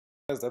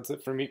That's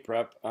it for meat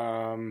prep.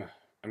 I'm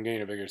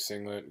getting a bigger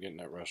singlet, getting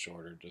that rush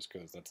ordered just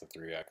because that's a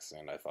 3X,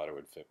 and I thought it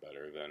would fit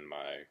better than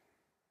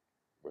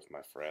with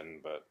my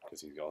friend, but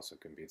because he also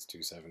competes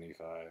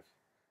 275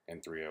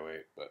 and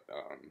 308, but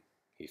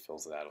he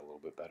fills that a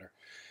little bit better.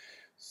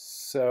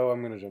 So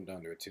I'm gonna jump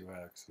down to a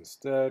 2X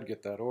instead,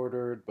 get that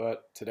ordered.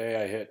 But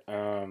today I hit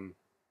the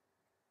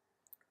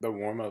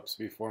warm-ups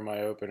before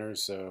my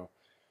openers, so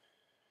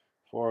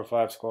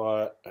 405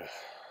 squat,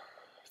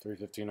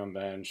 315 on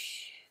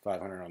bench,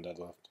 500 on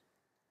deadlift.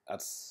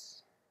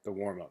 That's the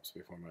warm-ups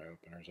before my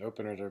openers.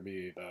 Openers are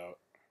be about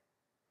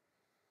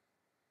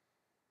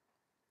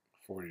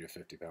 40 to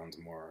 50 pounds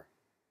more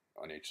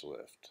on each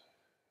lift,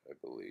 I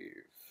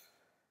believe.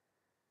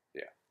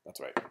 Yeah, that's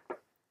right.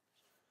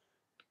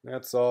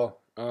 That's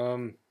all.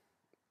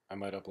 I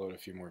might upload a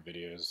few more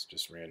videos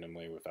just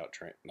randomly without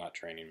not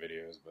training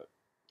videos, but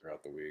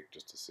throughout the week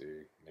just to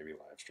see, maybe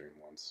live stream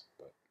once.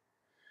 But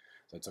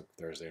so I took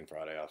Thursday and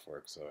Friday off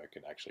work so I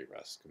could actually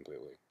rest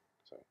completely.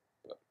 So,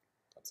 but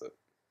that's it.